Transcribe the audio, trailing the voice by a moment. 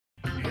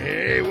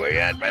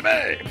right,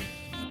 baby.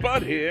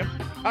 Spud here.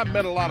 I've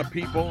met a lot of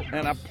people,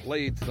 and I've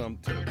played some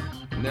too.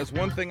 And there's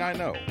one thing I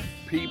know.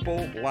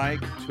 People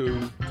like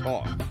to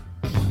talk.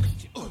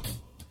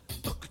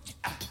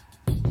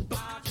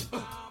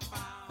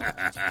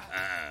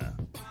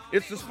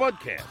 It's the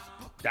SPUDCAST.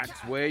 That's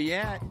where you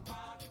at.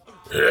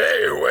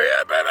 Hey,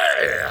 where, baby?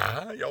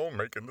 How y'all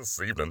making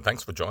this evening?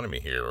 Thanks for joining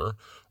me here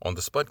on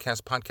the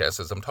SPUDCAST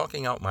podcast as I'm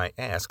talking out my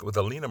ask with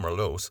Alina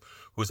Merlos,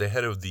 who's the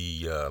head of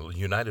the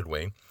United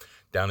Way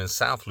down in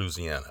South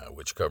Louisiana,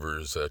 which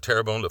covers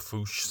Terrebonne,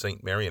 Lafourche,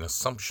 St. Mary, and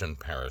Assumption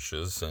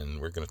parishes.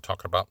 And we're going to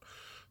talk about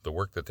the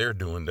work that they're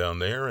doing down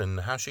there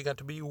and how she got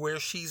to be where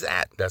she's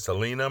at. That's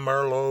Alina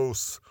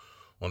Merlos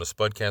on the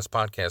SPUDCAST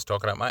podcast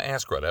talking out my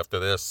ask right after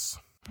this.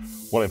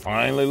 Well, it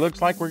finally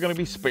looks like we're going to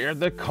be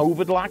spared the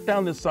COVID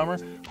lockdown this summer.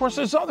 Of course,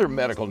 there's other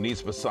medical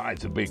needs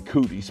besides the big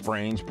cootie,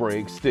 sprains,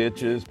 breaks,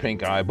 stitches,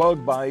 pink eye,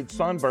 bug bites,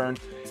 sunburn.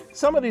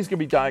 Some of these can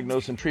be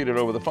diagnosed and treated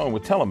over the phone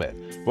with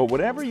telemed. But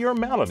whatever your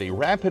malady,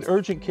 Rapid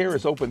Urgent Care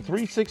is open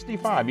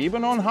 365,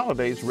 even on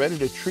holidays, ready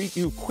to treat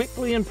you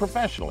quickly and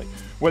professionally.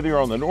 Whether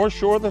you're on the North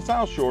Shore or the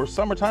South Shore,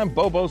 summertime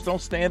bobos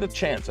don't stand a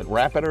chance at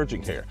Rapid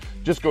Urgent Care.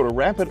 Just go to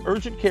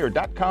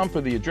rapidurgentcare.com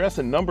for the address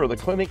and number of the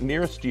clinic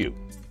nearest you.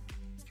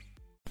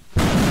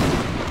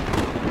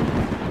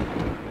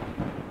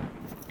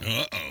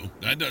 Uh-oh,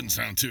 that doesn't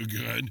sound too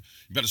good.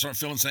 You better start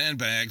filling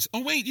sandbags.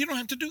 Oh, wait, you don't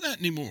have to do that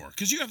anymore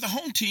because you have the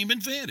home team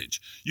advantage.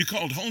 You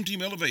called Home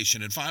Team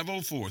Elevation at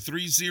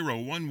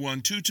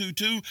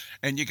 504-301-1222,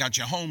 and you got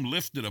your home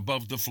lifted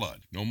above the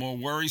flood. No more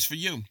worries for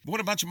you. But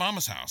what about your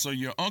mama's house or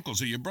your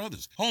uncles or your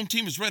brothers? Home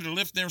Team is ready to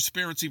lift their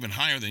spirits even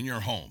higher than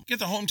your home. Get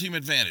the Home Team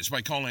advantage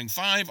by calling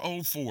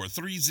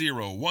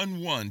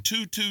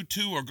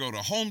 504-301-1222 or go to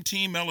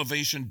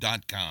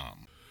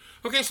HomeTeamElevation.com.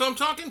 Okay, so I'm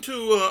talking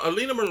to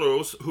Alina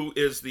Merlos, who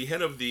is the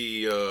head of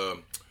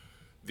the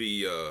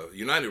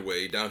United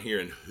Way down here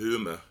in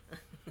Houma.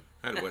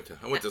 I went to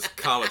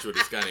college with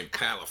this guy named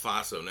Pat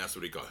LaFaso, and that's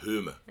what he called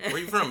Houma. Where are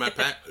you from, Matt?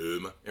 Pat?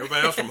 Houma.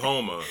 Everybody else from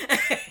Houma.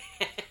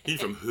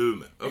 He's from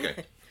Houma.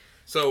 Okay.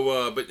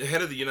 So, but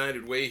head of the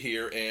United Way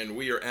here, and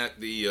we are at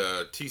the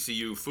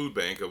TCU Food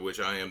Bank, of which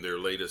I am their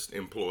latest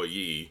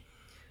employee.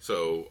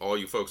 So, all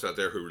you folks out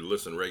there who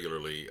listen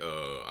regularly,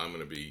 I'm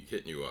going to be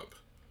hitting you up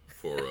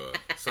for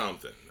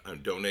something,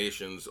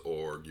 donations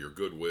or your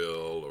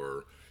goodwill,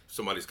 or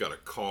somebody's got a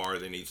car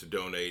they need to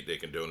donate, they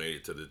can donate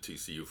it to the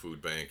TCU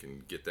Food Bank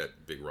and get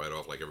that big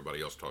write-off like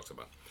everybody else talks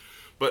about.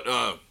 But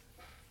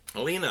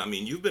Alina, I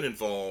mean, you've been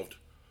involved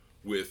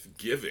with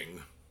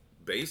giving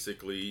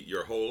basically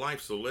your whole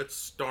life, so let's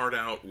start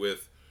out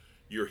with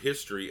your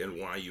history and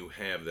why you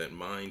have that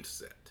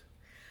mindset.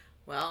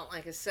 Well,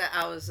 like I said,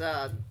 I was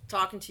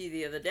talking to you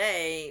the other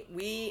day.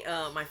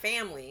 My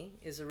family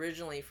is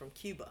originally from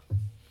Cuba.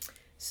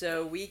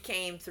 So we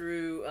came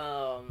through,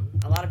 a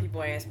lot of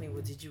people ask me,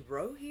 well, did you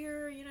row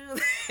here, you know?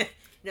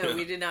 No,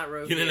 we did not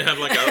row here. You didn't have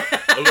like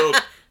a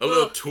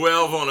little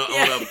 12 on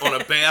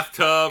a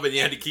bathtub and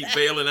you had to keep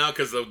bailing out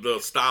because the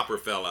stopper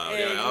fell out.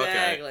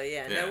 Exactly,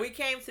 yeah. No, we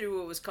came through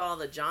what was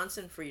called the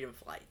Johnson Freedom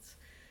Flights.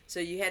 So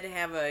you had to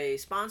have a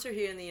sponsor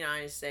here in the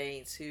United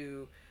States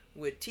who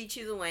would teach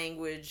you the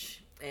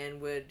language and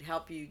would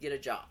help you get a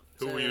job.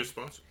 Who were your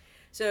sponsors?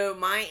 So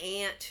my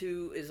aunt,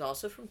 who is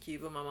also from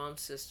Cuba, my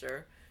mom's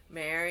sister,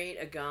 married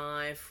a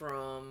guy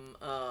from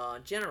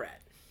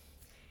Jenerat,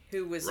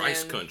 who was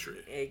rice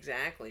country.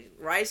 Exactly,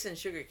 rice and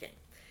sugarcane.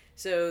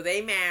 So they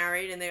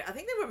married, and I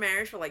think they were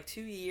married for like 2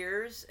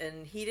 years,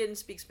 and he didn't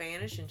speak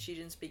Spanish, and she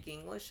didn't speak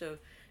English, so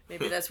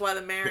maybe that's why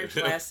the marriage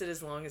lasted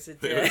as long as it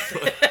did.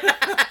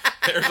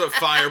 There's a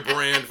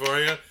firebrand for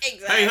you.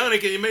 Exactly. Hey, honey,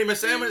 can you make me a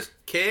sandwich?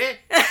 ¿Qué?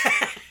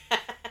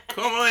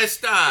 ¿Cómo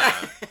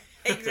está?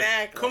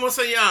 Exactly. ¿Cómo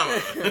se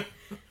llama?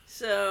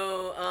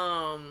 So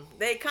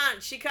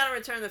she kind of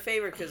returned the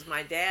favor because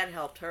my dad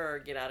helped her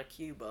get out of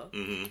Cuba.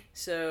 Mm-hmm.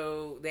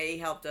 So they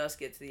helped us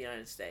get to the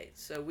United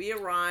States. So we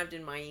arrived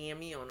in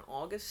Miami on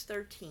August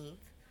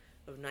 13th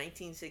of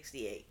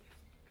 1968.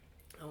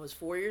 I was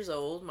 4 years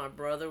old. My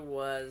brother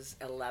was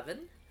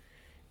 11.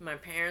 My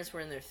parents were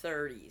in their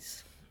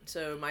 30s.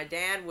 So my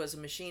dad was a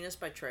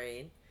machinist by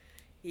trade.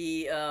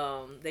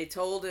 They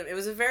told him, it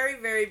was the very,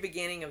 very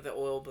beginning of the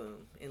oil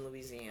boom in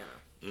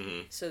Louisiana.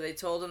 Mm-hmm. So they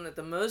told him that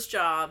the most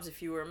jobs,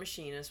 if you were a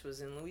machinist, was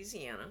in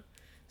Louisiana.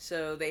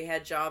 So they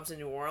had jobs in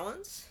New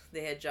Orleans,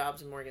 they had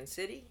jobs in Morgan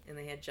City, and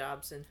they had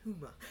jobs in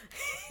Houma.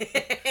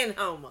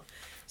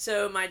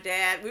 So my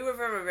dad, we were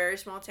from a very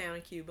small town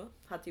in Cuba,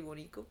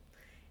 Hatiwanico.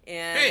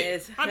 And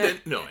I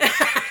ain't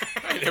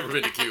never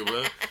been to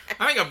Cuba.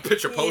 I think a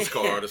picture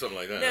postcard or something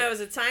like that. No, it was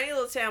a tiny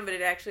little town, but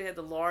it actually had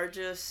the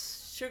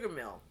largest sugar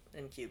mill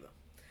in Cuba.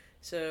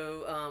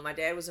 So my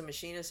dad was a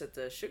machinist at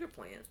the sugar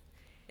plant.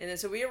 And then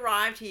so we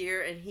arrived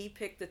here, and he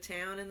picked the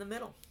town in the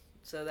middle.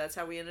 So that's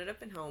how we ended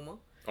up in Houma.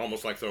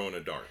 Almost like throwing a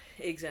dart.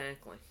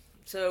 Exactly.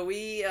 So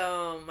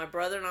my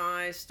brother and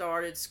I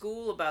started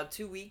school about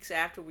 2 weeks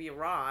after we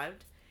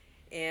arrived,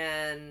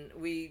 and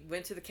we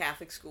went to the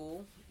Catholic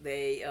school.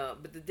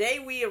 But the day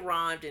we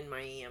arrived in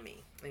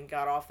Miami and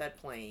got off that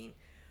plane,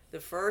 the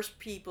first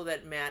people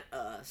that met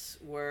us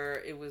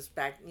it was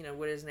back,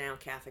 what is now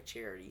Catholic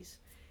Charities.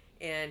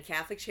 And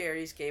Catholic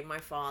Charities gave my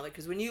father,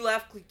 because when you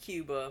left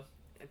Cuba,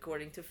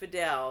 according to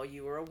Fidel,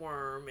 you were a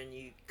worm and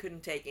you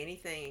couldn't take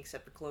anything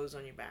except the clothes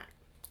on your back.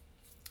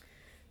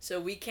 So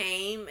we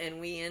came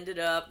and we ended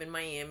up in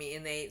Miami,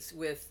 and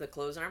with the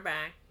clothes on our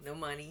back, no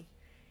money,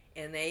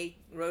 and they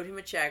wrote him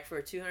a check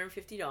for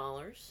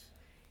 $250,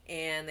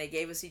 and they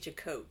gave us each a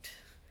coat,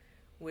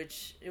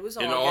 which it was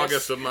in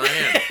August of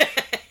Miami.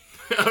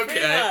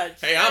 Okay.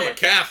 Hey, I'm a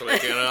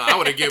Catholic, I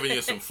would have given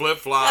you some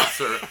flip-flops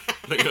or,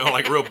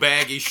 like real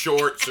baggy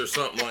shorts or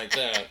something like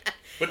that.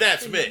 But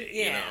that's me,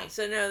 Yeah.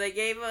 So, no, they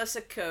gave us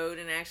a coat,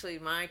 and actually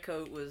my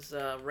coat was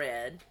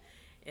red.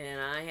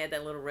 And I had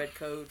that little red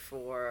coat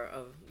for,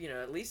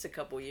 at least a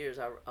couple years.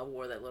 I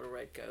wore that little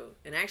red coat.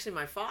 And actually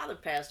my father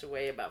passed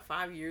away about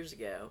 5 years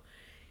ago.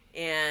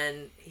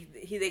 And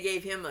they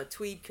gave him a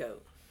tweed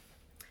coat.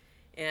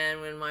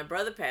 And when my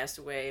brother passed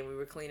away and we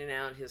were cleaning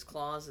out his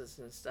closets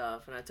and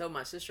stuff, and I told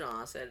my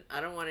sister-in-law, I said, I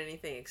don't want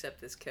anything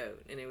except this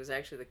coat. And it was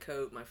actually the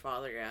coat my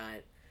father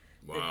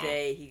got the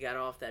day he got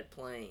off that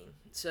plane.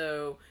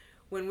 So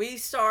when we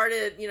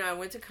started, I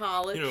went to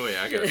college.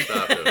 I got to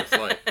stop though. It's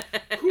like,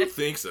 who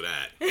thinks of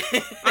that?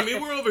 I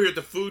mean, we're over here at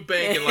the food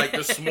bank, and like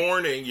this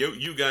morning,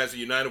 you guys at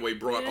United Way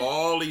brought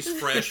all these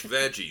fresh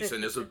veggies,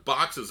 and there's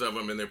boxes of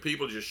them, and there are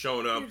people just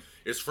showing up.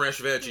 It's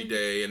Fresh Veggie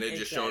Day, and they're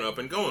just showing up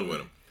and going with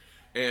them.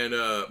 And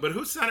but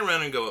who sat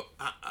around and go,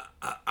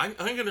 I'm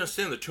going to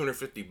send the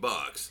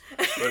 $250,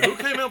 but who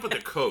came up with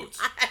the coats?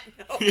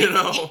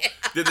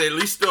 Did they at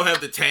least still have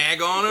the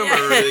tag on them,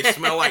 or did they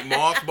smell like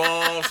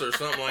mothballs or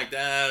something like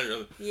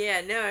that?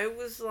 Yeah, no, it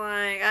was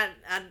like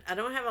I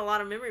don't have a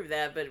lot of memory of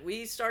that, but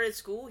we started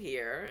school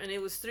here, and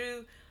it was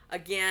through,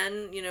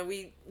 again,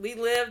 we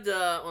lived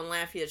on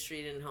Lafayette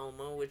Street in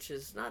Houma, which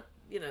is not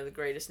the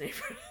greatest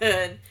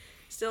neighborhood,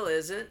 still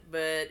isn't,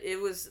 but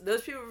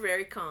those people were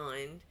very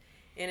kind.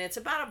 And it's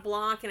about a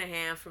block and a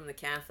half from the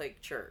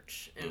Catholic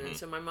church. And then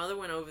so my mother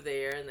went over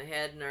there, and the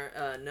head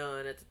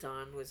nun at the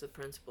time was the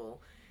principal.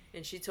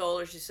 And she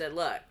told her, she said,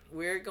 look,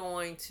 we're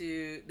going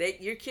to,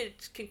 your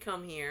kids can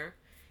come here,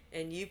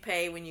 and you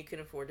pay when you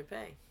can afford to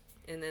pay.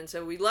 And then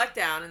so we lucked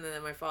out, and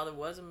then my father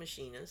was a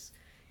machinist,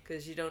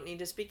 because you don't need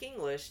to speak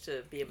English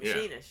to be a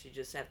machinist. You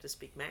just have to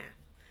speak math.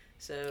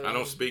 So I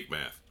don't speak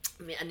math.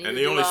 And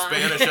the only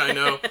Spanish I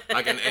know,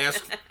 I can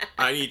ask,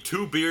 I need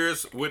 2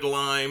 beers with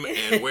lime,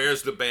 and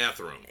where's the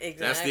bathroom? Exactly.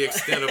 That's the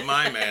extent of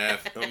my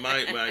math, of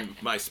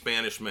my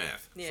Spanish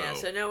math. Yeah,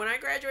 so no, when I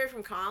graduated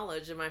from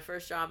college, and my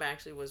first job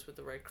actually was with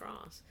the Red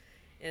Cross.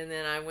 And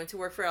then I went to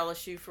work for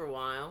LSU for a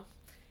while,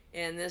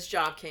 and this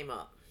job came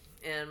up.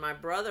 And my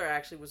brother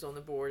actually was on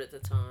the board at the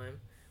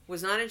time.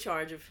 Was not in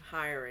charge of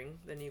hiring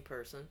the new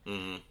person,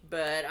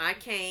 but I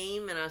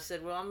came and I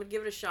said, well, I'm going to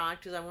give it a shot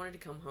because I wanted to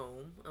come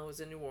home. I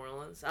was in New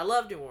Orleans. I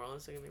love New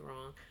Orleans, don't get me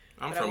wrong.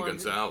 I'm from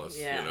Gonzales.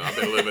 I've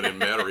been living in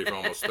Metairie for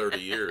almost 30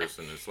 years,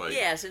 and it's like...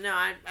 Yeah, so no,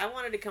 I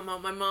wanted to come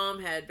home. My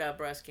mom had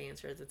breast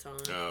cancer at the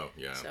time. Oh,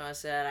 yeah. So I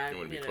said... You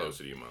want to be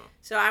closer to your mom.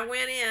 So I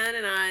went in,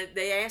 and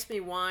they asked me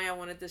why I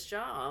wanted this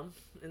job,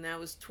 and that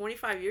was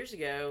 25 years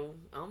ago,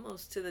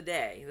 almost to the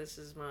day. This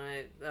is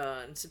my...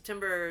 in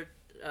September...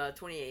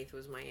 28th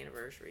was my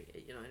anniversary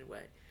at United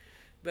Way.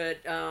 But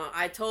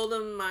I told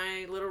them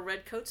my little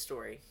red coat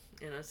story.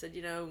 And I said,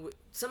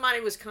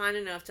 somebody was kind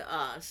enough to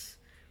us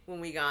when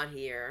we got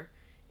here,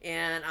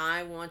 and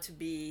I want to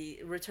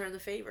return the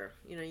favor.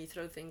 You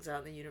throw things out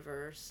in the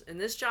universe. And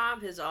this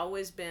job has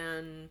always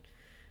been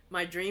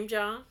my dream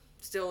job,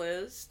 still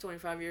is,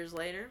 25 years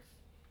later.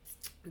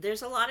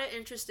 There's a lot of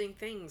interesting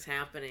things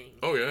happening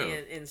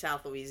in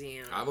South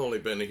Louisiana. I've only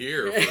been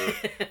here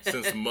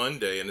since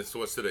Monday, and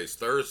what's today's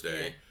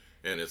Thursday,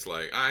 and it's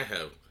like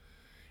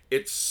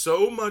it's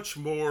so much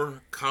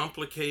more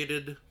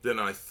complicated than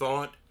I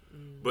thought,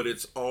 but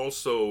it's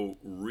also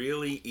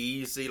really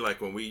easy,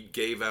 like when we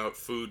gave out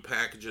food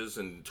packages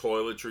and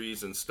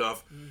toiletries and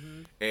stuff,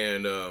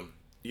 and the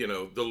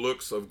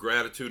looks of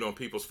gratitude on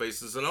people's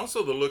faces, and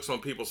also the looks on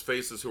people's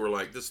faces who are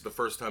like, this is the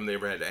first time they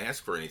ever had to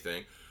ask for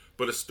anything.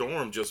 But a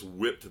storm just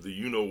whipped the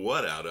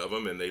you-know-what out of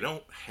them, and they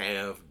don't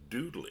have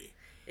doodly.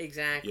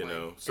 Exactly.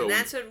 So and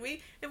that's what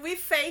we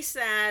face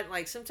that,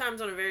 like, sometimes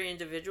on a very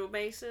individual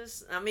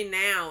basis. I mean,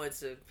 now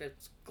it's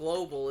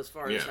global as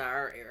far as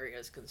our area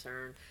is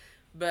concerned.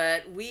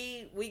 But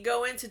we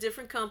go into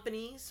different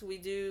companies. We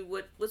do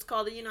what's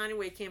called the United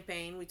Way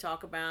campaign.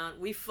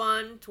 We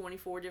fund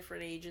 24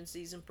 different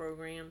agencies and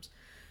programs,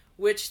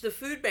 which the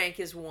food bank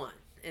is one.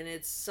 And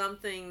it's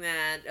something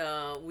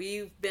that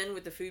we've been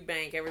with the food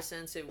bank ever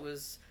since it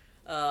was,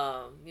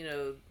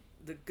 the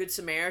Good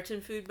Samaritan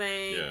Food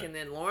Bank. Yeah. And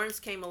then Lawrence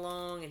came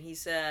along and he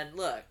said,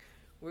 look,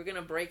 we're going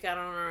to break out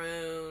on our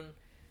own.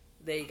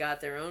 They got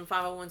their own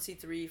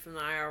 501c3 from the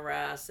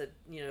IRS that,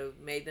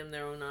 made them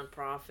their own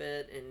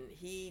nonprofit. And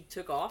he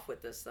took off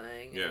with this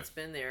thing. And it's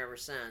been there ever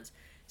since.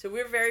 So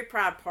we're very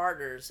proud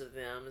partners of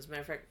them. As a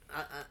matter of fact,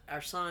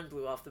 our son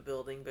blew off the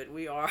building, but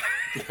we are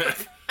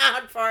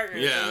proud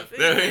partners. Yeah,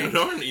 there ain't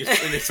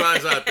any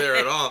signs out there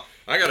at all.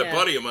 I got a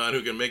buddy of mine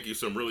who can make you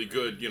some really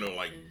good,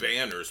 like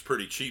banners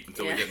pretty cheap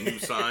until we get new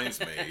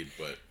signs made.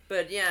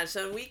 But yeah,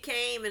 so we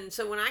came, and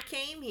so when I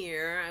came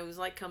here, I was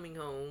like coming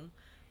home.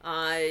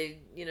 I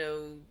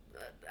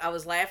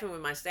was laughing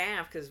with my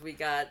staff because we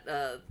got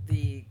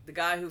the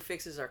guy who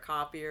fixes our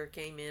copier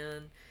came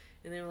in.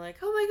 And they were like,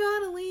 "Oh my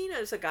God,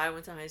 Alina!" It's a guy I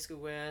went to high school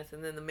with,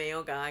 and then the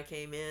mail guy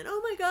came in. "Oh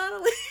my God,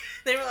 Alina!"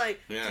 They were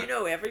like, "Do you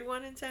know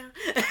everyone in town?"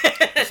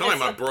 It's like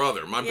my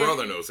brother. My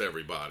brother knows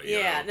everybody.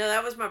 Yeah, no,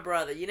 that was my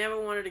brother. You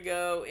never wanted to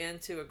go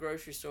into a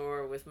grocery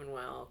store with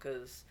Manuel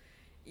because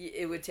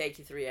it would take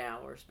you 3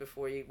 hours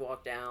before you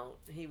walked out.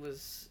 He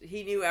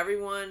knew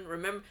everyone.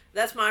 Remember,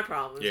 that's my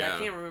problem. I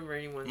can't remember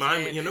anyone's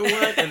name. You know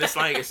what? And it's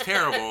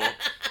terrible.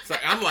 It's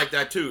like, I'm like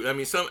that too. I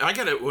mean,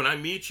 when I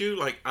meet you,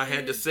 like I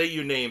had to say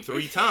your name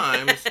 3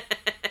 times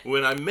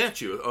when I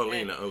met you.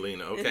 Alina.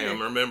 Okay, I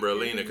remember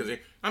Alina because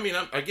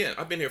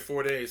I've been here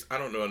 4 days. I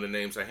don't know the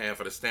names of half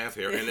of the staff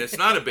here, and it's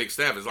not a big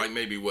staff. It's like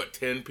maybe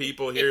 10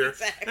 people here,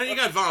 exactly. And you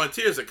got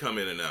volunteers that come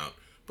in and out.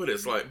 But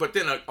it's like, but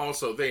then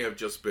also they have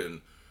just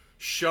been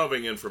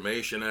shoving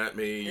information at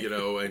me,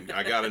 and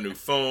I got a new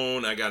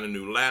phone, I got a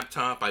new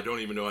laptop, I don't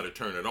even know how to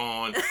turn it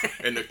on,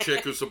 and the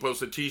chick who's supposed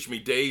to teach me,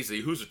 Daisy,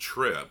 who's a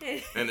trip,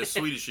 and as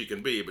sweet as she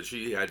can be, but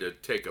she had to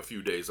take a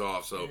few days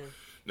off, so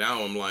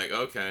now I'm like,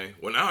 okay,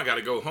 well now I got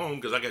to go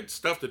home because I got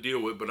stuff to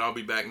deal with, but I'll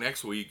be back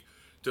next week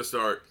to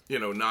start,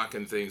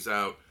 knocking things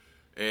out,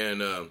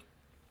 and,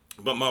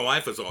 but my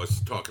wife is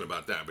always talking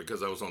about that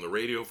because I was on the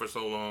radio for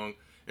so long,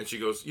 and she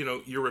goes,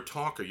 you're a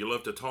talker, you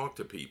love to talk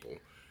to people.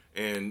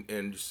 And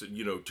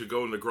to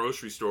go in the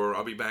grocery store,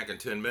 I'll be back in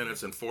 10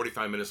 minutes, and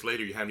 45 minutes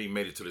later, you haven't even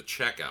made it to the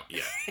checkout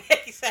yet.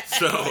 Exactly.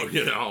 So,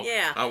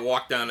 I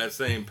walk down that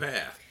same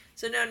path.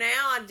 So now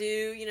I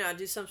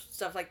do some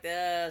stuff like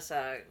this.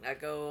 I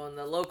go on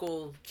the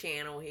local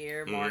channel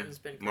here. Martin's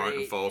been great.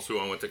 Martin Falls, who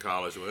I went to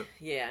college with.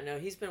 Yeah, no,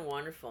 he's been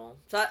wonderful.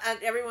 So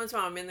every once in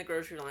a while I'm in the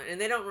grocery line,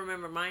 and they don't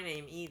remember my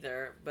name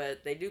either,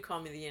 but they do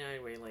call me the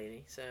United Way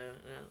lady. So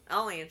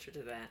I'll answer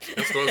to that.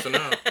 That's close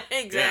enough.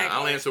 Exactly. Yeah,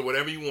 I'll answer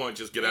whatever you want.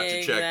 Just get out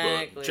your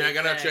checkbook. Check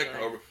out our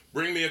checkbook. Or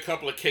bring me a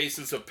couple of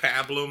cases of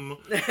pablum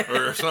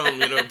or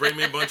something. Bring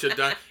me a bunch of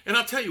and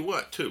I'll tell you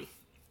what, too.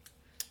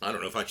 I don't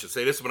know if I should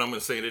say this, but I'm going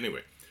to say it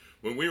anyway.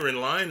 When we were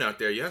in line out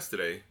there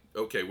yesterday,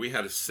 okay, we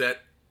had to set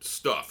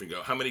stuff and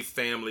go, how many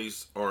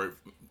families are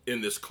in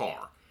this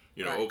car?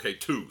 Right. Okay,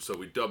 2, so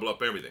we double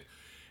up everything.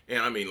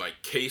 And like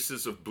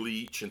cases of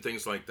bleach and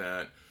things like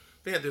that.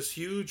 They had this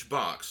huge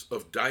box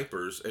of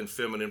diapers and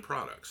feminine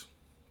products.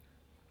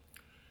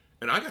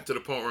 And I got to the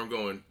point where I'm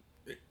going,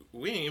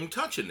 we ain't even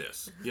touching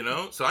this,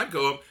 So I'd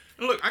go up,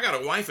 and look, I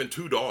got a wife and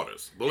 2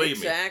 daughters.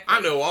 Believe me,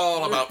 I know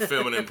all about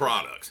feminine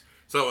products.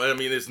 So,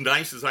 as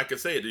nice as I could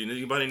say it, do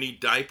anybody need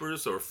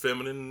diapers or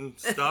feminine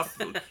stuff?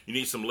 You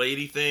need some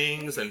lady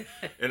things? And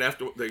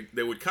after,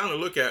 they would kind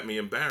of look at me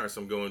embarrassed.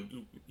 I'm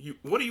going,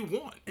 what do you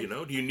want?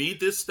 Do you need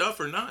this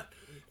stuff or not?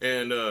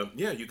 And,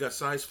 you got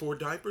size 4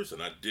 diapers?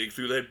 And I dig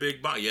through that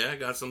big box. Yeah, I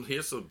got some.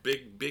 Here's some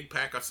big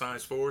pack of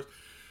size 4s.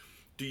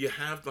 Do you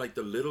have,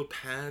 the little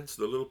pads,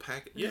 the little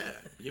packet? Yeah.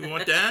 You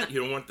want that?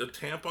 You don't want the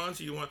tampons?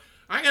 You want...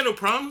 I ain't got no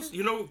problems.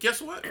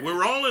 Guess what?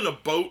 We're all in a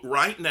boat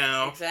right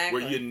now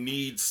where you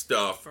need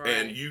stuff,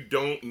 and you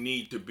don't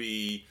need to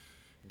be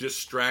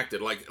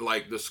distracted.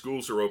 Like the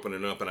schools are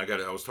opening up, and I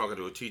was talking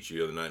to a teacher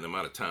the other night, and I'm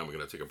out of time. We're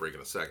going to take a break in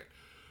a second.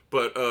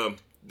 But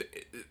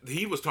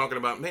he was talking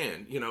about,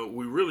 man,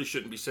 we really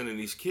shouldn't be sending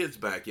these kids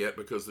back yet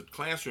because the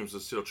classrooms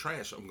are still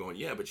trash. I'm going,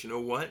 yeah, but you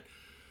know what?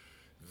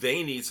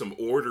 They need some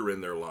order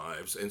in their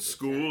lives, and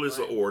school is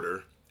the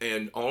order.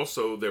 And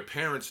also, their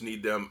parents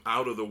need them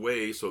out of the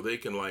way so they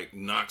can,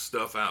 knock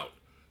stuff out.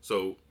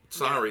 So,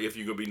 sorry if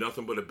you're going to be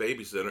nothing but a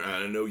babysitter.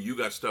 And I know you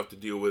got stuff to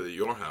deal with at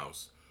your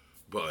house.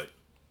 But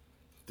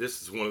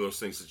this is one of those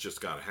things that's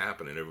just got to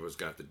happen. And everyone's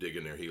got to dig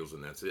in their heels,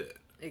 and that's it.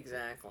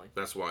 Exactly.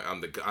 That's why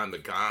I'm the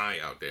guy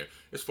out there.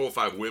 There's 4 or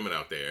 5 women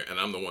out there, and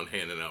I'm the one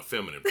handing out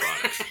feminine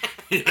products.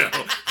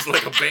 It's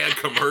like a bad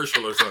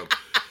commercial or something.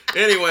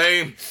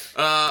 Anyway,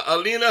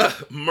 Alina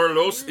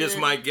Merlos is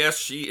my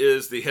guest. She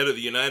is the head of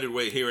the United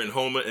Way here in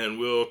Houma, and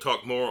we'll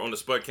talk more on the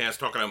SPUDCAST,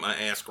 talking about my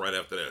ask right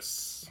after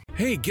this.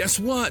 Hey, guess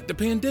what? The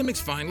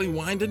pandemic's finally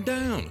winding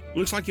down.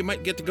 Looks like you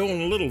might get to go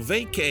on a little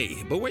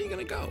vacay, but where are you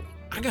going to go?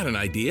 I got an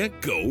idea.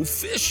 Go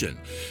fishing.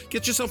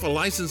 Get yourself a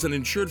licensed and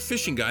insured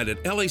fishing guide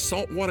at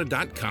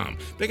lasaltwater.com.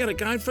 They got a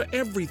guide for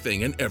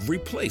everything and every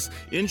place.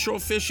 Inshore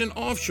fishing,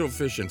 offshore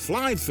fishing,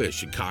 fly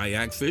fishing,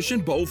 kayak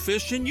fishing, bow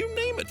fishing, you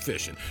name it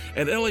fishing.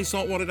 At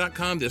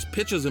lasaltwater.com, there's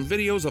pictures and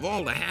videos of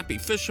all the happy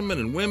fishermen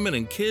and women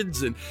and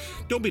kids, and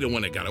don't be the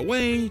one that got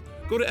away.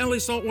 Go to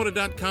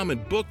lasaltwater.com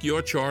and book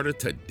your charter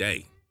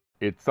today.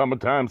 It's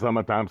summertime,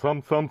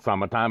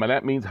 and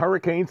that means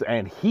hurricanes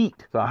and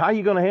heat. So how are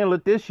you going to handle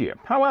it this year?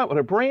 How about with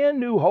a brand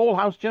new whole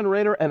house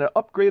generator and an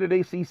upgraded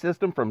AC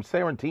system from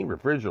Serentine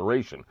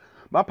Refrigeration?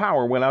 My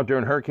power went out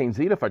during Hurricane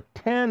Zeta for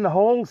 10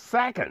 whole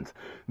seconds.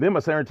 Then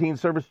my Serentine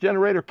service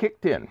generator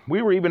kicked in.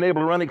 We were even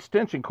able to run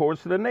extension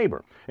cords to the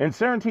neighbor. And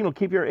Serentine will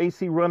keep your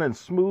AC running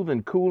smooth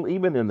and cool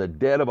even in the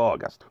dead of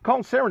August. Call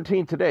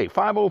Serentine today,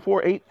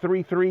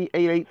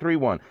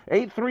 504-833-8831.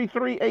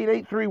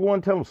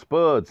 833-8831. Tell them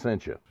Spud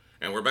sent you.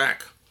 And we're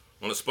back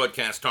on the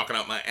SPUDCAST talking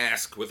out my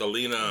ask with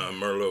Alina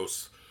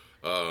Merlos.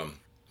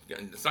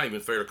 It's not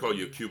even fair to call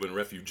you a Cuban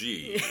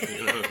refugee.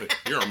 You know,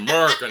 you're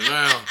American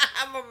now.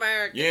 I'm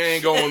American. You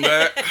ain't going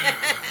back.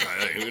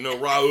 You know,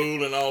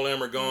 Raul and all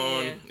them are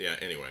gone. Yeah,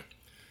 anyway.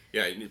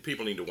 Yeah,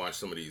 people need to watch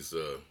some of these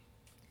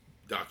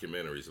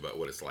documentaries about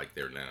what it's like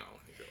there now.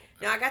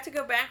 Now, I got to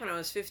go back when I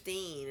was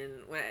 15.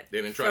 And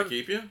they didn't try to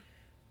keep you?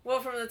 Well,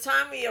 from the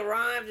time we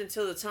arrived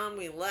until the time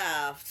we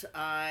left,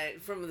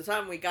 from the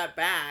time we got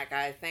back,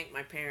 I thanked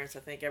my parents,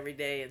 every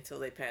day until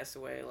they passed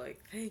away. Like,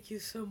 thank you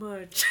so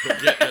much. For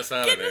getting us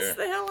out of there. Getting us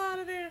the hell out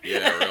of there.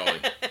 Yeah, really.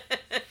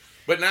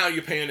 But now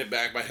you're paying it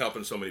back by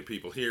helping so many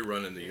people here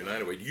running the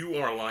United Way. You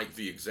are like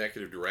the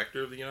executive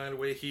director of the United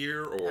Way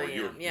here? Or I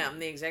am. Yeah, I'm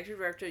the executive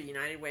director of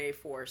United Way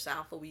for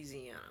South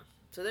Louisiana.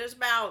 So there's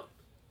about,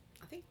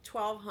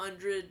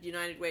 1,200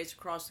 United Ways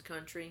across the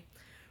country.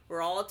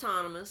 We're all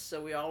autonomous,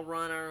 so we all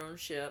run our own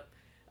ship.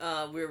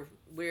 We're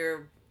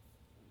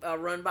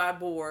run by a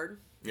board.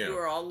 Yeah. Who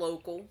are all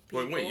local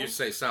people. Well, wait, you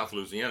say South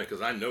Louisiana,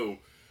 because I know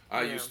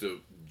I used to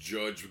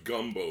judge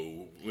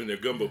gumbo when the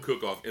gumbo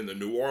cook-off in the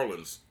New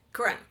Orleans.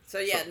 Correct.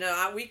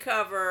 We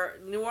cover,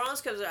 New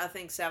Orleans covers,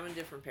 7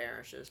 different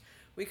parishes.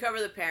 We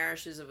cover the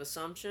parishes of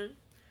Assumption,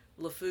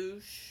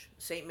 Lafourche,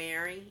 St.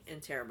 Mary,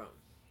 and Terrebonne.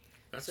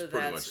 That's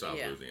pretty much South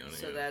Louisiana.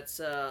 So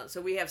that's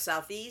so we have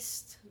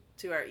southeast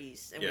to our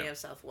east, and we have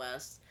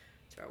southwest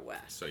to our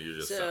west. So you're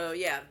just south.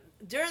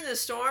 During this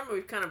storm,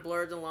 we've kind of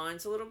blurred the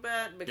lines a little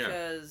bit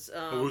because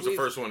who's the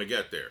first one to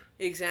get there?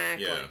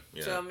 Exactly.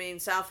 Yeah. So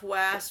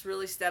Southwest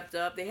really stepped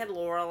up. They had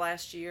Laura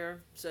last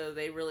year, so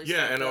they really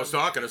stepped up. And I was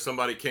talking to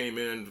somebody came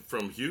in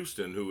from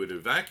Houston who had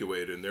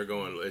evacuated, and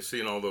they're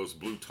seeing all those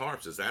blue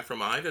tarps. Is that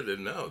from Ida?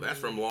 No, that's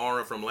from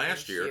Laura from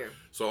last year.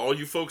 So all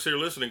you folks here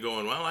listening,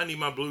 going, well, I need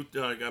my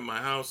I got my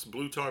house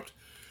blue tarped.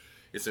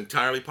 It's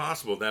entirely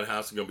possible that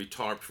house is going to be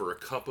tarped for a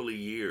couple of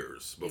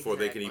years before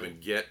they can even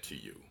get to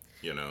you.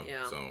 You know.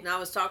 Yeah. So. Now I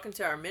was talking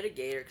to our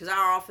mitigator because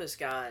our office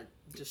got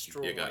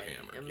destroyed. It got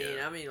hammered.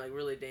 I mean, like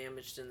really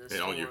damaged in this.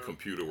 And all your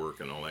computer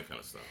work and all that kind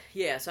of stuff.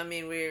 Yes,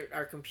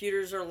 our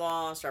computers are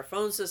lost. Our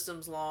phone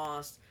system's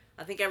lost.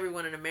 I think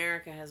everyone in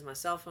America has my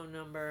cell phone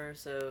number,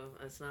 so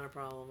that's not a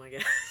problem, I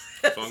guess.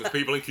 As long as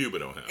people in Cuba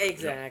don't have it.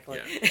 Exactly.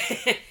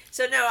 Yeah.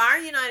 So no, our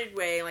United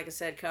Way, like I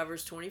said,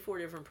 covers 24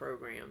 different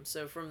programs.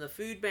 So from the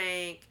food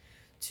bank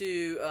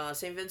to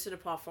St. Vincent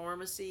de Paul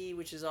Pharmacy,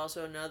 which is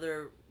also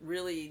another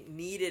really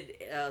needed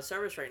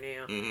service right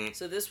now. Mm-hmm.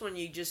 So this one,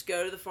 you just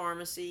go to the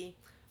pharmacy,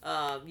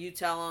 you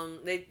tell them,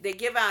 they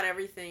give out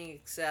everything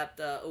except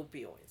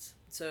opioids.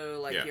 So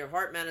like your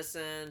heart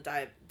medicine,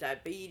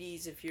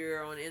 diabetes, if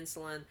you're on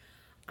insulin.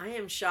 I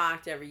am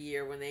shocked every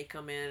year when they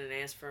come in and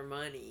ask for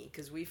money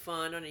because we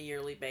fund on a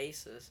yearly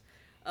basis.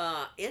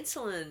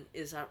 Insulin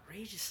is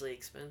outrageously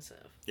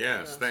expensive.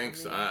 Yes,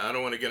 thanks. I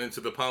don't want to get into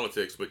the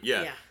politics, but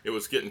it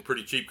was getting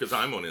pretty cheap because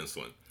I'm on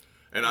insulin.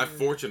 And I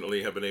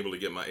fortunately have been able to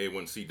get my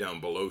A1C down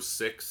below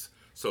 6.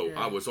 So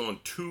I was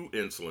on 2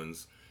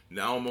 insulins.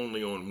 Now I'm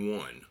only on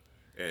 1.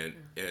 And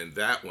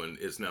that one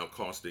is now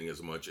costing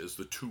as much as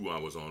the 2 I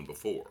was on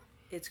before.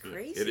 It's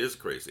crazy. It is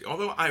crazy.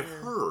 Although I've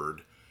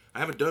heard, I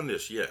haven't done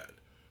this yet,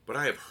 but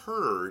I have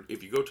heard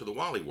if you go to the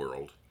Wally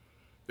World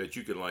that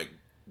you can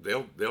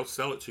they'll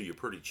sell it to you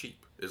pretty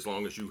cheap as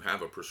long as you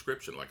have a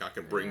prescription. Like I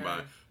can bring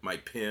my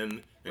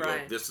pen and go,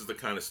 this is the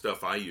kind of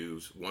stuff I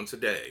use once a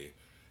day,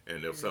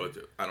 and they'll sell it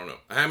to. I don't know.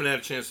 I haven't had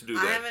a chance to do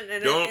that. I haven't,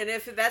 and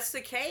if that's the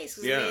case,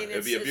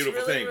 it'd be a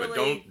beautiful thing. But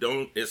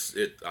don't.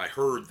 I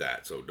heard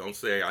that, so don't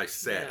say I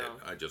said it.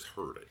 I just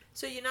heard it.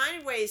 So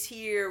United Way's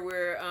here,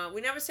 where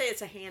we never say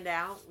it's a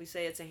handout. We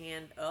say it's a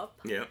hand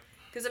up. Yeah.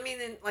 Because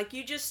like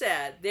you just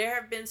said, there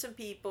have been some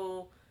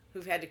people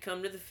who've had to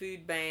come to the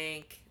food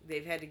bank.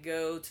 They've had to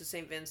go to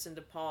St. Vincent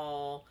de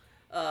Paul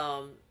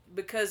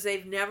because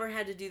they've never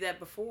had to do that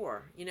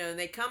before. And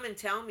they come and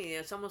tell me,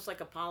 it's almost like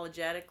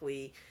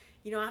apologetically,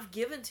 I've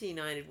given to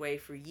United Way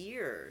for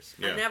years.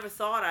 I never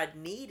thought I'd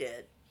need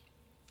it.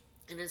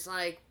 And it's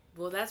like,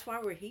 well, that's why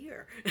we're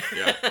here.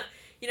 Yeah.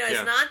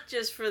 It's not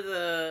just for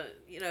the,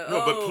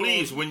 No, but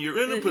please, when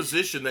you're in a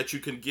position that you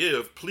can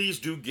give, please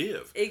do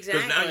give.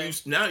 Exactly.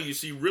 Because now you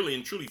see really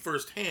and truly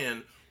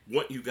firsthand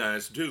what you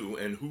guys do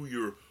and who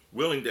you're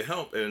willing to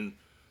help. And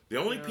the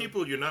only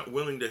people you're not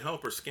willing to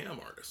help are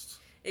scam artists.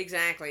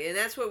 Exactly. And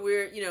that's what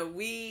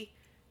we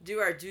do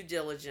our due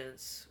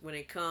diligence when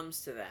it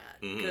comes to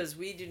that. Because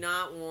we do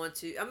not want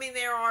to,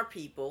 there are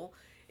people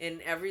in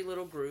every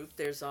little group,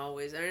 or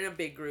in a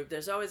big group,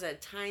 there's always a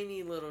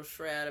tiny little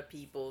shred of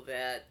people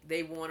that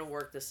they want to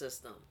work the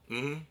system.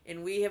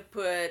 And we have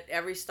put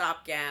every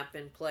stopgap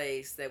in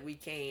place that we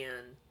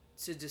can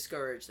to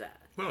discourage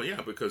that. Well,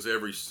 yeah, because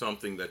every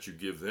something that you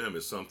give them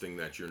is something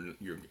that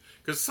you're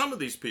because some of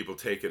these people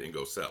take it and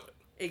go sell it.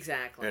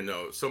 Exactly. And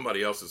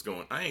somebody else is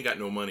going, I ain't got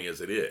no money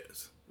as it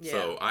is. Yeah.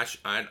 So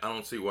I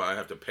don't see why I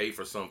have to pay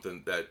for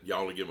something that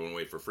y'all are giving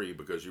away for free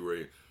because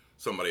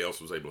somebody else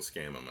was able to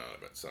scam them out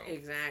of it. So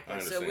exactly. I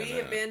So we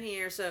understand have that. been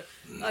here. So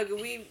like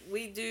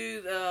we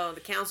do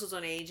the councils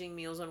on aging,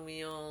 Meals on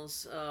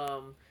Wheels,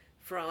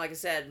 from, like I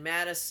said,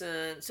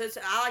 Madison. So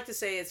I like to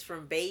say it's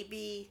from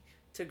baby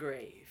to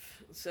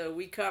grave. So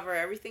we cover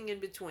everything in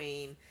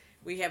between.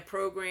 We have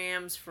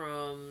programs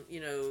from,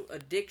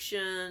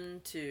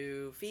 addiction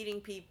to feeding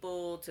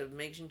people to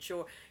making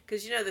sure,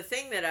 because the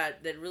thing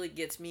that really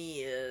gets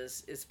me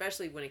is,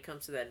 especially when it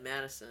comes to that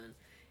medicine,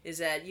 is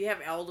that you have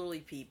elderly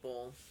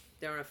people,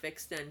 they're on a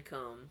fixed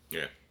income.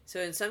 Yeah.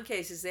 So in some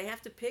cases they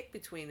have to pick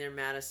between their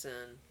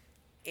medicine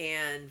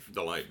and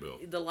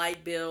The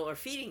light bill or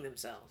feeding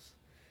themselves.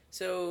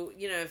 So,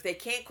 if they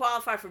can't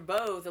qualify for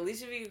both, at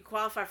least if you can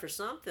qualify for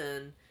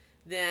something,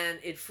 then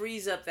it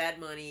frees up that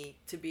money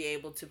to be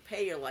able to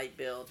pay your light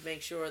bill, to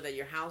make sure that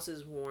your house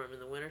is warm in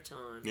the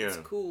wintertime. Yeah. It's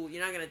cool.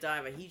 You're not going to die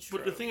of a heat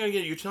stroke. But the thing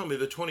again, you tell me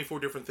the 24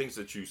 different things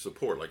that you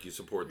support, like you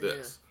support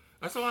this.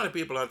 That's a lot of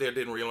people out there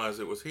didn't realize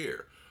it was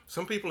here.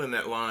 Some people in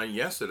that line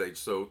yesterday,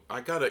 so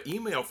I got an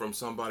email from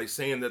somebody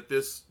saying that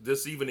this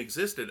even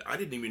existed. I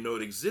didn't even know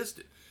it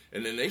existed.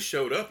 And then they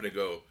showed up and they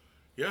go,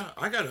 yeah,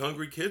 I got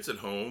hungry kids at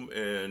home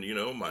and,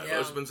 my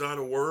husband's out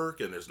of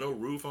work and there's no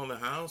roof on the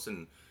house.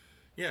 And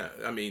yeah,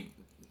 I mean,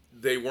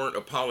 they weren't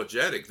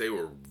apologetic. They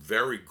were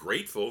very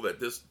grateful that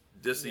this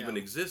even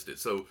existed.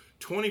 So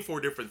 24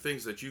 different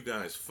things that you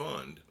guys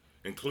fund,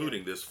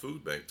 including this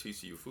food bank,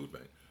 TCU Food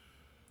Bank.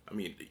 I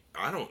mean,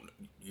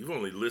 you've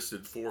only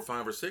listed 4 or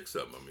 5 or 6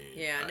 of them.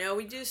 I mean,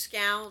 we do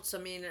scouts. I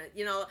mean,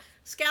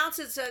 scouts,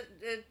 it's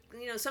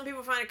some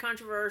people find it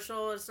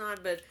controversial. It's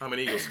not, but I'm an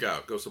Eagle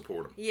Scout. Go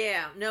support them.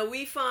 Yeah. No,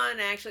 we fund,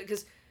 actually,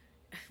 because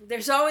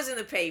there's always in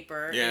the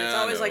paper, and it's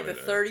always like the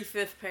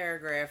 35th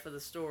paragraph of the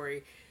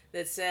story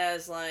that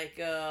says,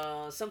 like,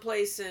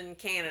 someplace in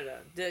Canada,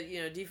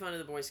 defunded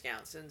the Boy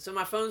Scouts. And so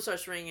my phone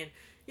starts ringing,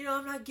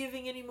 I'm not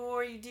giving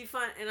anymore, you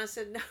defund. And I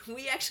said, no,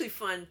 we actually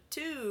fund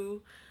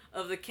 2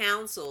 of the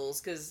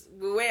councils, because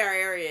the way our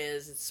area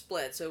is, it's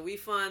split. So we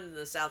fund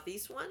the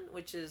Southeast one,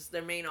 which is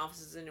their main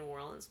offices in New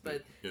Orleans,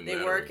 but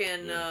they work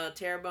in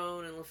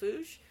Terrebonne and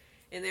Lafourche.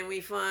 And then we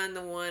fund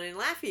the one in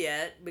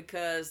Lafayette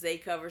because they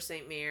cover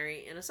St.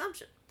 Mary and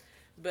Assumption.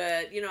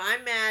 But,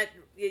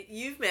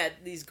 you've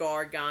met these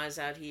Guard guys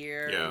out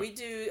here. Yeah. We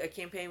do a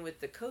campaign with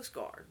the Coast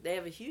Guard. They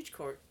have a huge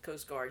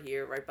Coast Guard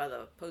here right by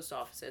the post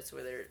office. That's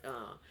where they're,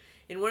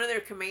 and one of their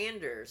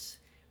commanders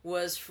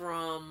was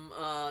from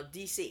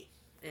D.C.,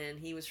 and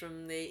he was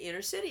from the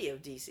inner city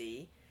of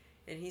D.C.,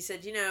 and he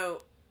said,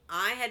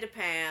 I had to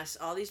pass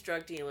all these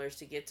drug dealers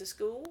to get to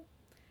school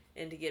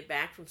and to get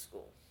back from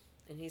school.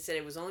 And he said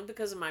it was only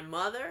because of my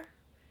mother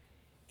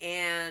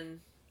and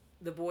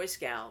the Boy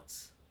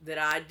Scouts that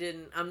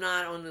I'm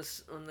not on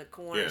the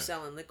corner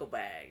selling nickel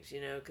bags,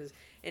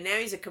 and now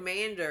he's a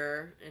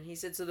commander, and he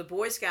said, so the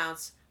Boy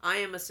Scouts, I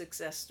am a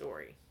success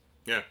story.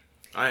 Yeah.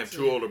 I have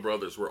 2 older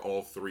brothers. We're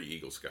all 3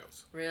 Eagle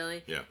Scouts.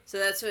 Really? Yeah. So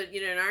that's what,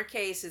 in our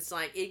case, it's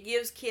like, it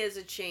gives kids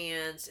a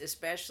chance,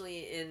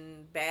 especially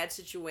in bad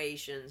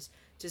situations,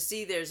 to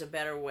see there's a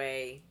better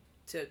way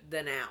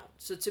than out.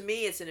 So to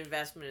me, it's an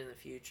investment in the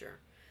future.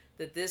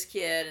 That this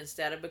kid,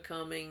 instead of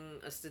becoming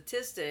a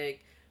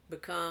statistic,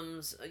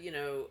 becomes,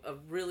 a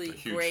really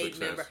great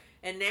member.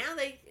 And now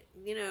they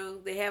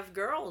have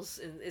girls,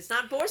 and it's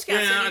not Boy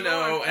Scouts anymore. I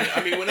know. And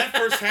I mean, when that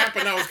first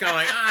happened, I was kind of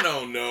like, I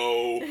don't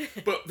know.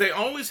 But they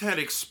always had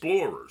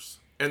explorers,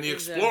 and the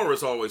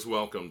explorers always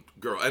welcomed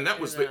girls. And that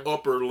was the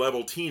upper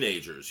level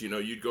teenagers.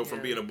 You'd go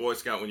from being a Boy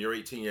Scout when you're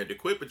 18, you had to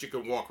quit, but you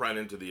could walk right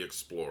into the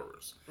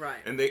explorers. Right.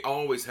 And they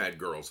always had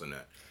girls in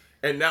that.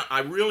 And now I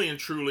really and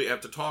truly,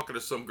 after talking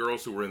to some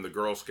girls who were in the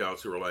Girl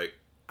Scouts, who were like,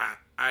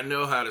 I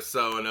know how to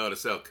sew, I know how to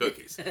sell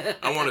cookies.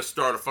 I want to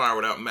start a fire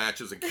without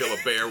matches and kill a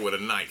bear with a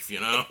knife,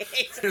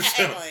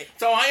 Exactly.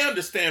 So I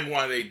understand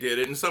why they did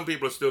it, and some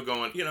people are still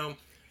going, Well,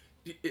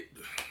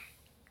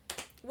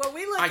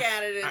 we look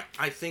at it.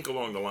 I think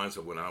along the lines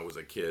of when I was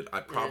a kid, I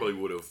probably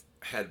would have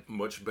had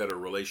much better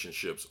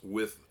relationships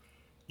with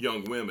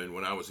young women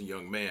when I was a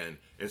young man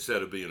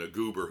instead of being a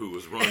goober who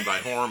was run by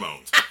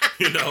hormones.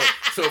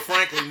 So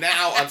frankly,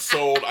 now I'm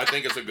sold. I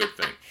think it's a good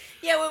thing.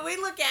 Yeah, when we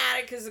look at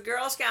it, because the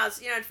Girl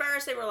Scouts, at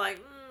first they were like,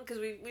 because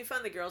we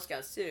fund the Girl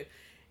Scouts too,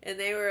 and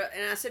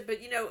I said, but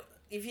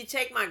if you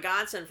take my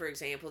godson, for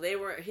example,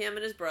 him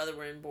and his brother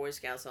were in Boy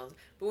Scouts,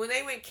 but when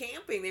they went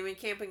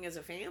camping as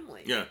a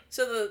family. Yeah.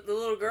 So the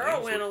little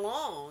girl went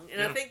along,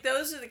 and I think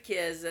those are the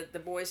kids that the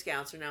Boy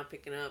Scouts are now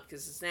picking up,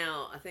 because it's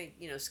now, I think,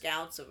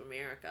 Scouts of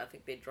America, I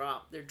think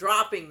they're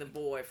dropping the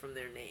boy from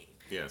their name.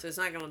 Yeah. So it's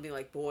not going to be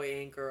like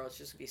boy and girl, it's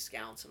just going to be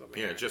Scouts of America.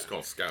 Yeah, it's just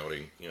called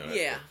scouting.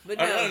 Yeah, but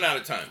I'm running out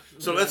of time.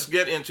 So let's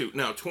get into,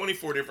 now,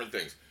 24 different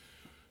things.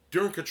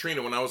 During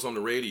Katrina, when I was on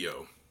the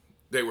radio,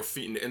 they were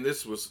feeding, and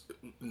this was,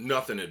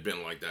 nothing had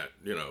been like that.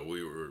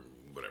 We were,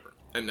 whatever.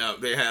 And now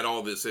they had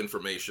all this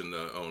information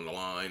on the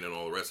line and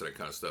all the rest of that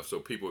kind of stuff. So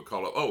people would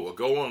call up,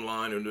 go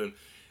online. And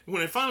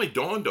when it finally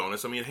dawned on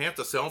us, half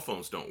the cell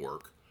phones don't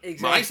work.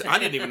 Exactly. I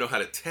didn't even know how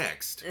to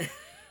text.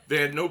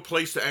 They had no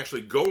place to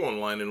actually go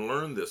online and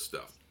learn this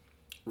stuff.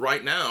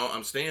 Right now,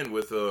 I'm staying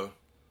with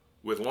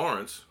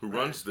Lawrence, who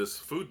runs this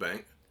food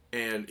bank,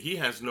 and he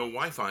has no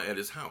Wi-Fi at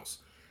his house.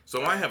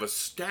 So I have a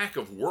stack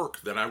of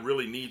work that I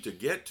really need to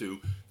get to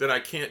that I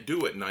can't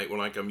do at night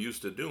like I'm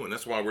used to doing.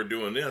 That's why we're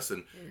doing this.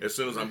 And as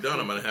soon as I'm done,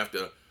 I'm going to have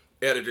to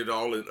edit it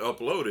all and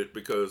upload it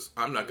because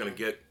I'm not going to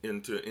get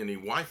into any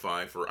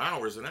Wi-Fi for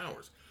hours and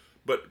hours.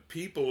 But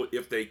people,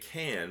 if they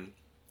can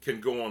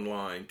go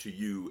online to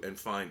you and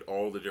find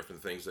all the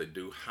different things they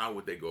do. How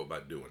would they go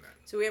about doing that?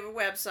 So we have a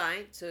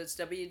website. So it's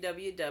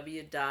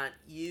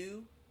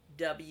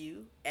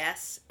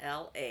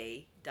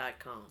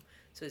www.UWSLA.com.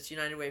 So it's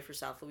United Way for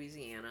South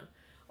Louisiana.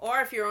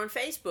 Or if you're on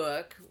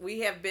Facebook, we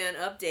have been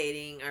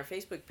updating our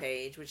Facebook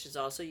page, which is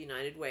also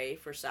United Way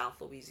for South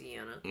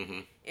Louisiana.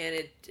 Mm-hmm.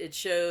 And it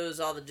shows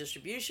all the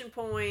distribution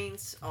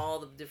points, all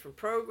the different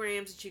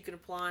programs that you can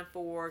apply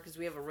for, because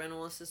we have a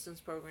rental assistance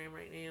program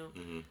right now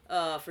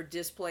for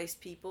displaced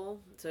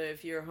people. So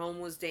if your home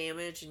was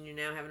damaged and you're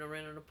now having to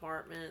rent an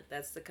apartment,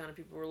 that's the kind of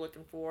people we're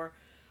looking for.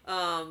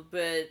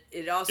 But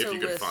it also if you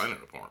can find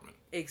an apartment.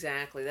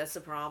 Exactly, that's the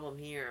problem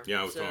here.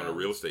 Yeah, I was talking to a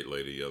real estate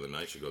lady the other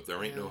night. She goes,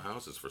 "There ain't no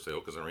houses for sale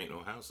because there ain't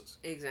no houses."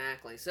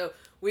 Exactly. So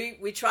we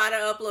try to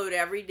upload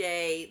every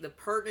day the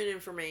pertinent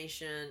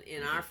information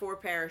in our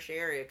 4-parish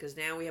area, because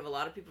now we have a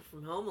lot of people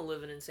from Houma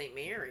living in St.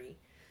 Mary,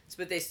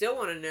 but they still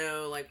want to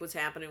know like what's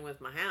happening with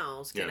my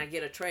house. Can I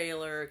get a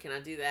trailer? Can I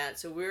do that?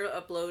 So we're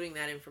uploading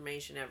that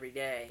information every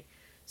day.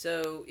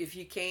 So if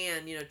you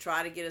can,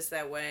 try to get us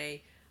that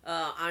way.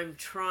 I'm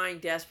trying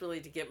desperately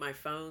to get my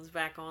phones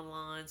back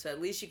online, so at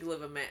least you can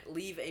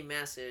leave a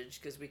message,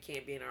 because we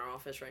can't be in our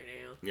office right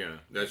now. Yeah,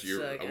 that's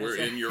we're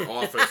in your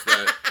office.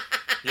 That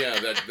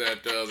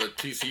the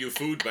TCU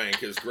Food Bank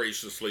has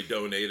graciously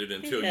donated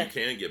until you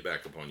can get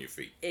back up on your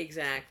feet.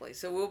 Exactly.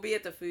 So we'll be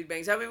at the food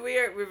banks. I mean,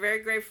 we're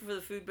very grateful for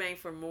the food bank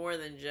for more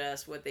than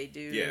just what they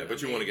do. Yeah,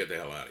 but you want to get the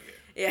hell out of here.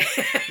 Yeah.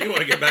 You want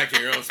to get back to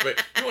your own space.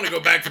 You want to go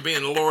back to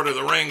being the Lord of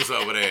the Rings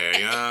over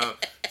there,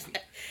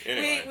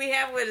 Anyway. We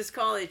have what is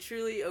called a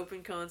truly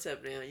open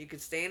concept now. You can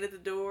stand at the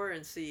door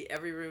and see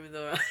every room in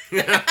the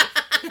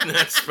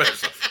That's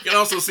special. You can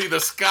also see the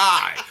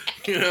sky.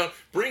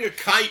 Bring a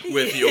kite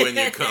with you when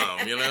you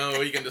come.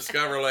 You can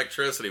discover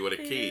electricity with a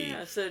key.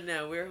 Yeah, so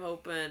no, we're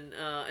hoping.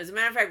 As a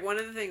matter of fact, one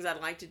of the things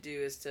I'd like to do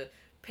is to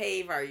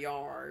pave our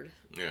yard.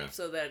 Yeah.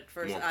 So that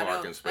first, More I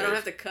parking space. don't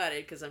have to cut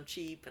it because I'm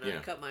cheap and I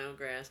can cut my own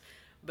grass.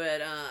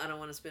 But I don't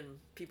want to spend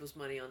people's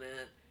money on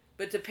that.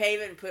 But to pave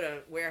it and put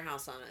a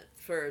warehouse on it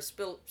for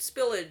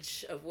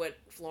spillage of what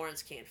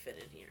Florence can't fit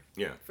in here.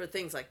 Yeah. For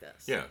things like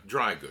this. Yeah,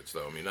 dry goods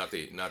though. I mean, not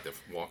the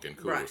walk-in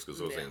coolers, because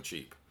those ain't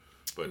cheap.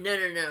 But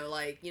no,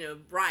 like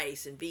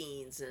rice and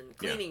beans and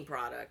cleaning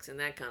products and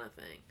that kind of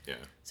thing.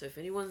 Yeah. So if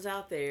anyone's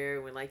out there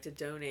and would like to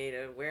donate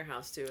a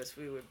warehouse to us,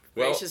 we would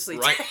graciously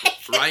take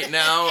it. Right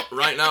now,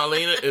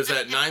 Alina is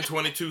at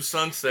 922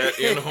 Sunset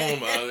in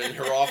Houma, and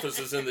her office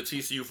is in the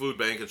TCU Food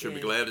Bank, and she'll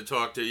be glad to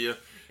talk to you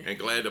and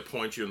glad to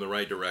point you in the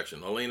right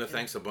direction. Alina,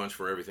 thanks a bunch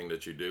for everything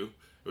that you do.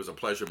 It was a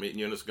pleasure meeting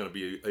you, and it's going to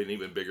be an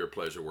even bigger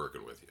pleasure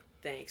working with you.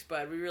 Thanks,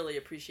 bud. We really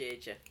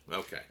appreciate you.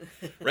 Okay.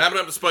 Wrapping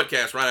up the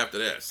SPUDCAST right after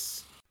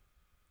this.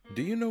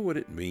 Do you know what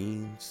it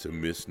means to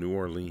miss New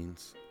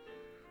Orleans?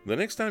 The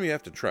next time you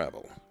have to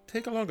travel,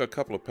 take along a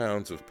couple of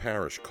pounds of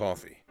Parish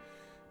coffee,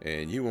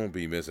 and you won't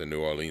be missing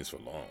New Orleans for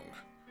long.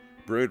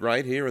 Brewed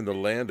right here in the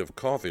land of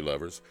coffee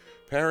lovers,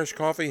 Parish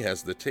coffee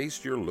has the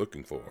taste you're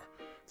looking for.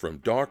 From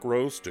dark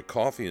roast to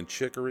coffee and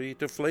chicory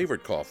to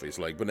flavored coffees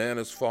like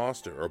Bananas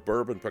Foster or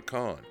Bourbon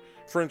Pecan,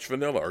 French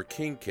Vanilla or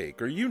King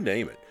Cake, or you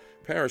name it,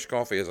 Parish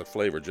coffee has a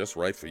flavor just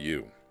right for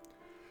you.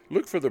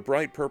 Look for the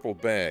bright purple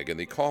bag in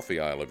the coffee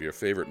aisle of your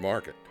favorite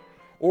market,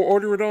 or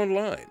order it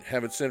online,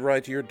 have it sent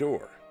right to your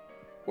door.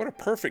 What a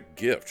perfect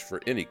gift for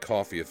any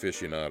coffee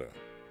aficionado.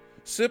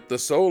 Sip the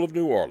soul of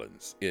New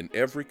Orleans in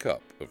every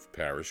cup of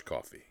Parish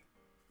coffee.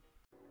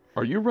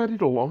 Are you ready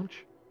to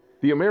launch?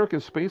 The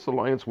American Space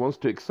Alliance wants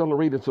to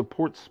accelerate and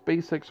support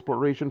space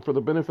exploration for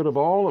the benefit of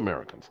all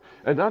Americans,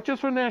 and not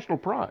just for national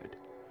pride.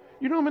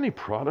 You know how many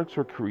products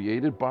are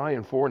created by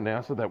and for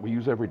NASA that we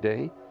use every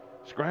day?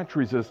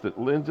 Scratch-resistant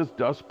lenses,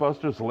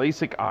 dustbusters,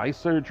 LASIK eye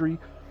surgery,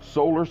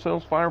 solar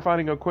cells,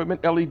 firefighting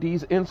equipment,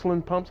 LEDs,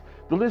 insulin pumps.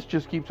 The list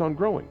just keeps on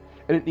growing,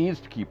 and it needs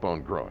to keep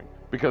on growing,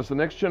 because the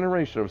next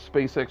generation of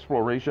space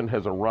exploration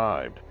has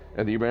arrived,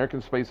 and the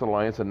American Space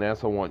Alliance and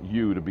NASA want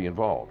you to be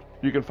involved.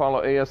 You can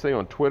follow ASA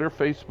on Twitter,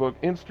 Facebook,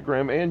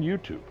 Instagram, and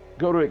YouTube.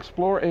 Go to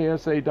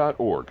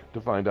exploreasa.org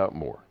to find out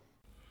more.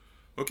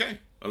 Okay,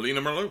 Alina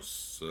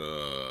Merlos,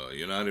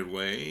 United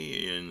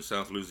Way in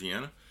South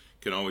Louisiana.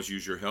 Can always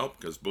use your help,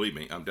 because believe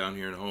me, I'm down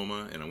here in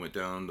Houma, and I went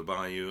down the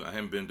bayou. I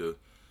haven't been to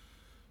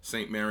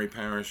St. Mary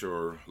Parish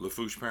or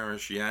Lafourche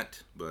Parish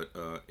yet, but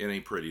it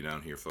ain't pretty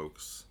down here,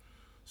 folks.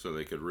 So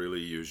they could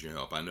really use your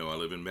help. I know I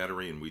live in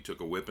Metairie, and we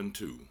took a whipping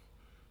too,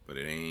 but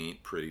it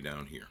ain't pretty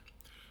down here.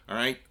 All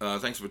right,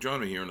 thanks for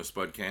joining me here on the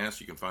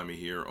SPUDCAST. You can find me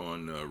here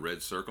on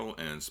Red Circle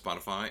and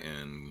Spotify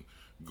and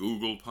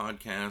Google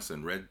Podcasts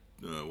and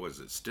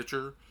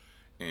Stitcher,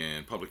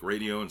 and Public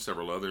Radio, and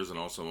several others, and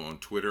also on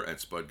Twitter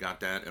at Spud Got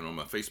That, and on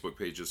my Facebook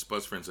pages,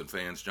 Spud's Friends and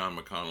Fans, John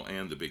McConnell,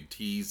 and the Big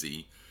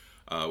TZ.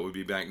 We'll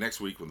be back next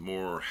week with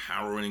more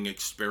harrowing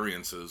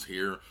experiences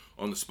here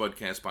on the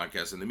SPUDCAST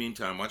podcast. In the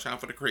meantime, watch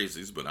out for the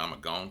crazies, but I'm a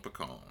gone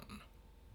pecan.